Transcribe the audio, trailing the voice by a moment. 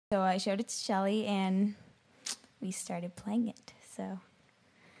So I showed it to Shelly, and we started playing it. So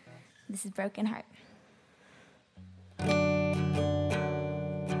this is Broken Heart.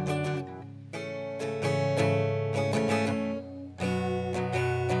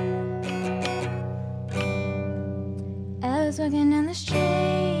 I was walking down the street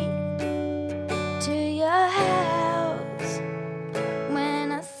to your house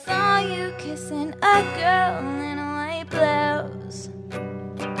when I saw you kissing a girl in a white blouse.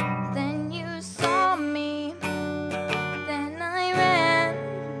 Then you saw me, then I ran.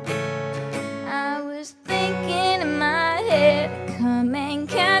 I was thinking in my head, come and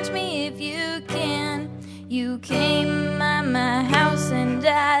catch me if you can. You came by my house and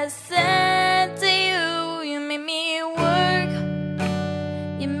I said to you, you made me work,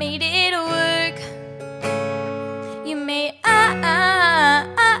 you made it work. You made us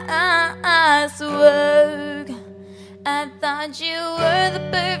work. I thought you were the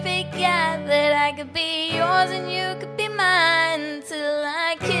perfect guy, that I could be yours and you could be mine, till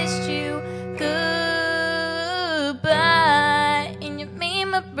I kissed you goodbye, and you made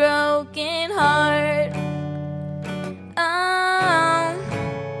my broken heart.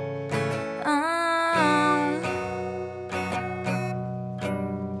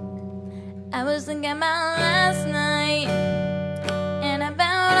 I was thinking about last night and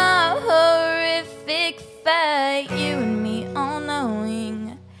about our horrific fight, you and me all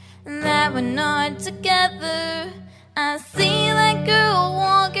knowing that we're not together. I see that girl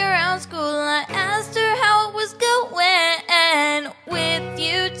walk around school. I asked her how it was going with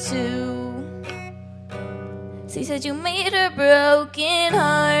you too. She said you made her broken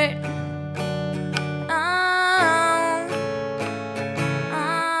heart.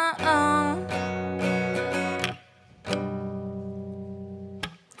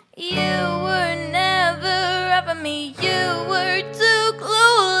 Me, you were too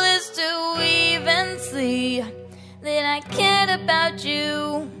clueless to even see that I cared about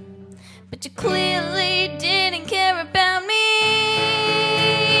you, but you clearly didn't care about me.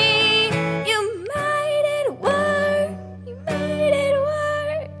 You made it work, you made it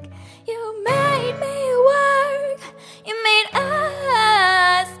work, you made me work, you made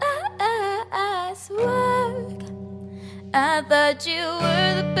us work. I thought you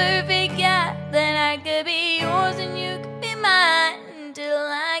were the perfect guy, that I could be yours and you could be mine, till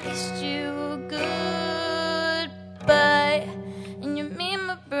I kissed you goodbye, and you made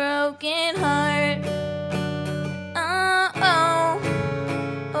my broken heart. Oh, oh,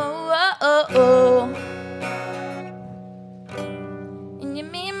 oh, oh, oh, oh. And you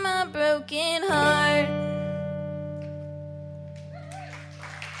made my broken heart.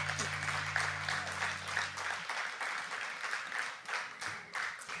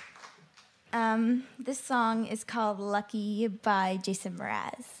 This song is called Lucky by Jason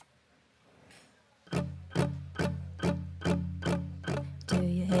Mraz. Do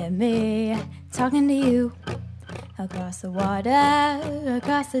you hear me talking to you? Across the water,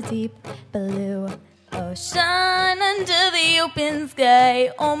 across the deep blue ocean, under the open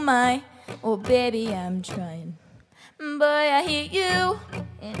sky. Oh my, oh baby, I'm trying. Boy, I hear you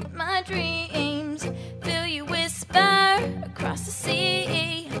in my dreams. Feel you whisper across the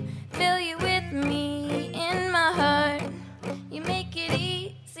sea. Feel you with me in my heart. You make it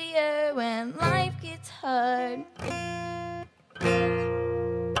easier when life gets hard.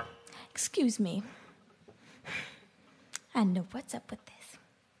 Excuse me. I know what's up with this.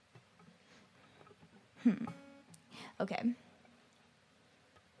 Okay.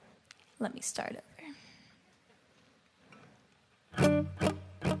 Let me start over.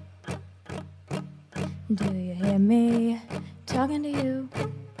 Do you hear me talking to you?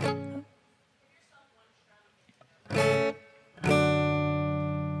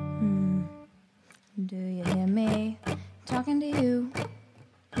 Do you hear me talking to you?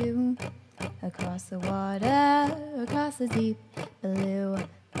 You, across the water, across the deep blue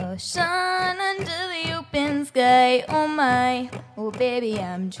ocean, under the open sky. Oh my, oh baby,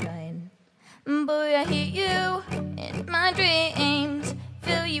 I'm trying. Boy, I hear you in my dreams.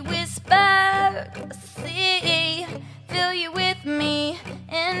 Feel you whisper across the sea. Feel you with me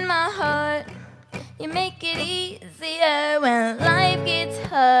in my heart. You make it easier when life gets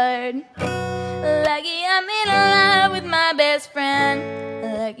hard. Lucky I'm in love with my best friend.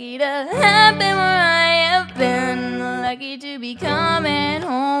 Lucky to have been where I have been. Lucky to be coming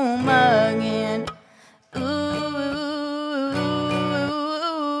home again. Ooh,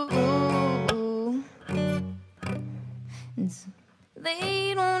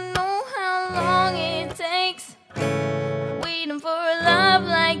 they don't know how long it takes waiting for a love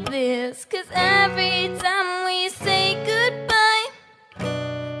like this. 'Cause every time we say goodbye,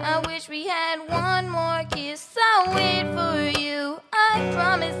 I wish we had one more kiss. I'll wait for you. I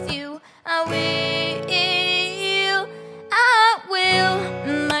promise you I will. I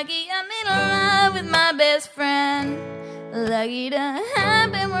will. Lucky I'm in love with my best friend. Lucky to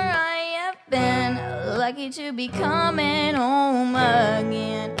have been where I have been. Lucky to be coming home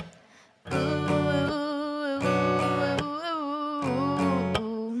again. Ooh.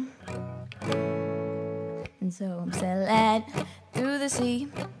 And so I'm sailing through the sea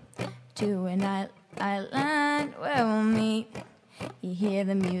to an island where we'll meet. You hear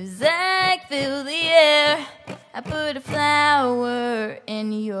the music, fill the air. I put a flower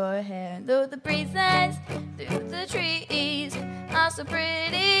in your hair. Though the breezes through the trees are so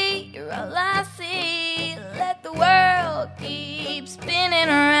pretty, you're all I see. Let the world keep spinning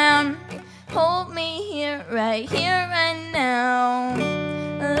around. Hold me here, right now.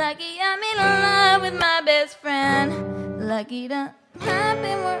 Lucky I'm in love with my best friend. Lucky to have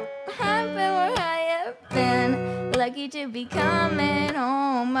been where I have been. Lucky to be coming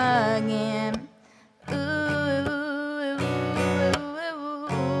home again. Ooh, ooh,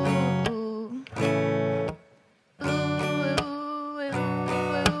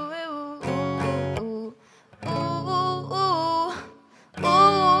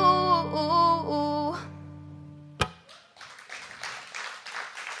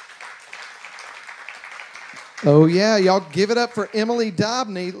 Oh, yeah. Y'all give it up for Emily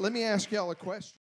Dobney. Let me ask y'all a question.